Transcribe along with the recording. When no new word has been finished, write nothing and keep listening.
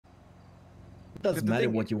Doesn't matter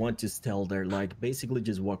what you want to tell there. Like, basically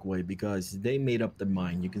just walk away because they made up their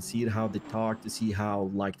mind. You can see it how they talk, to see how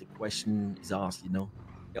like the question is asked. You know,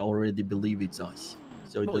 they already believe it's us,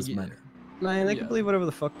 so it doesn't matter. Man, they can believe whatever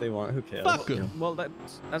the fuck they want. Who cares? Fuck 'em. Well,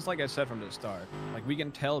 that's like I said from the start. Like, we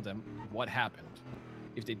can tell them what happened.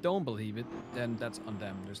 If they don't believe it, then that's on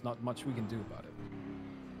them. There's not much we can do about it.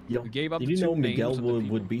 Yeah. We gave up. Did the you two know names Miguel of the people.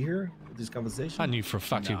 would be here for this conversation? I knew for a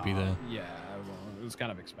fact he'd be there. Yeah, well, it was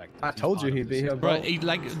kind of expected. I told you he'd be here, bro. Right,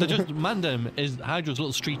 they're just Mandem is Hydra's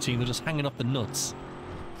little street team. They're just hanging off the nuts.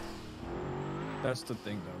 That's the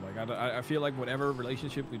thing, though. Like, I feel like whatever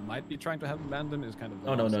relationship we might be trying to have with Mandem is kind of.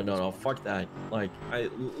 No. Fuck that. Like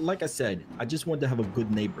I said, I just want to have a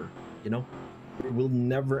good neighbor. You know, we'll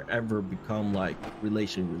never ever become like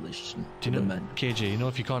relation. Do you know, KJ? You know,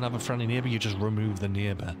 if you can't have a friendly neighbor, you just remove the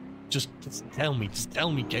neighbor. Just tell me,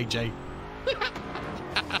 KJ.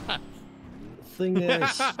 Thing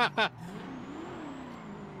is,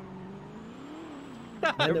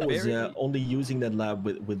 Mandem was only using that lab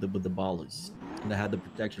with the ballers, and they had the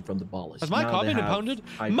protection from the ballers. Has my car been impounded?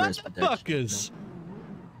 Motherfuckers! Motherfuckers!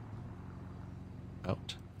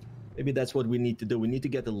 Out. Maybe that's what we need to do. We need to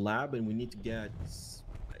get the lab, and we need to get.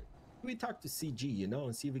 We talk to CG, you know,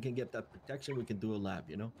 and see if we can get that protection. We can do a lab,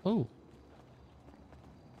 you know. Oh.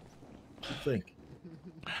 What do you think?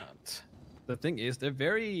 The thing is, they're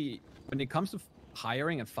very. When it comes to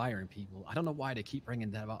hiring and firing people, I don't know why they keep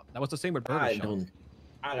bringing that up. That was the same with Burger Shop.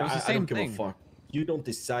 I don't give a fuck. You don't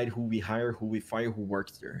decide who we hire, who we fire, who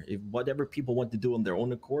works there. If whatever people want to do on their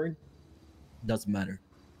own accord, doesn't matter.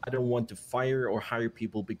 I don't want to fire or hire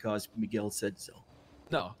people because Miguel said so.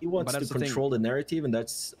 No, he wants to control the narrative, and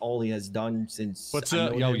that's all he has done since. What's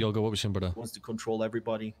Yoga? What was him, brother? He wants to control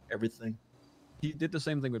everybody, everything. He did the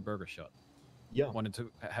same thing with Burger Shot. Yeah, wanted to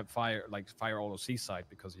have fire all of Seaside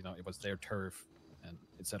because, you know, it was their turf, and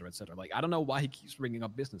etc. Like, I don't know why he keeps bringing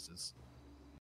up businesses.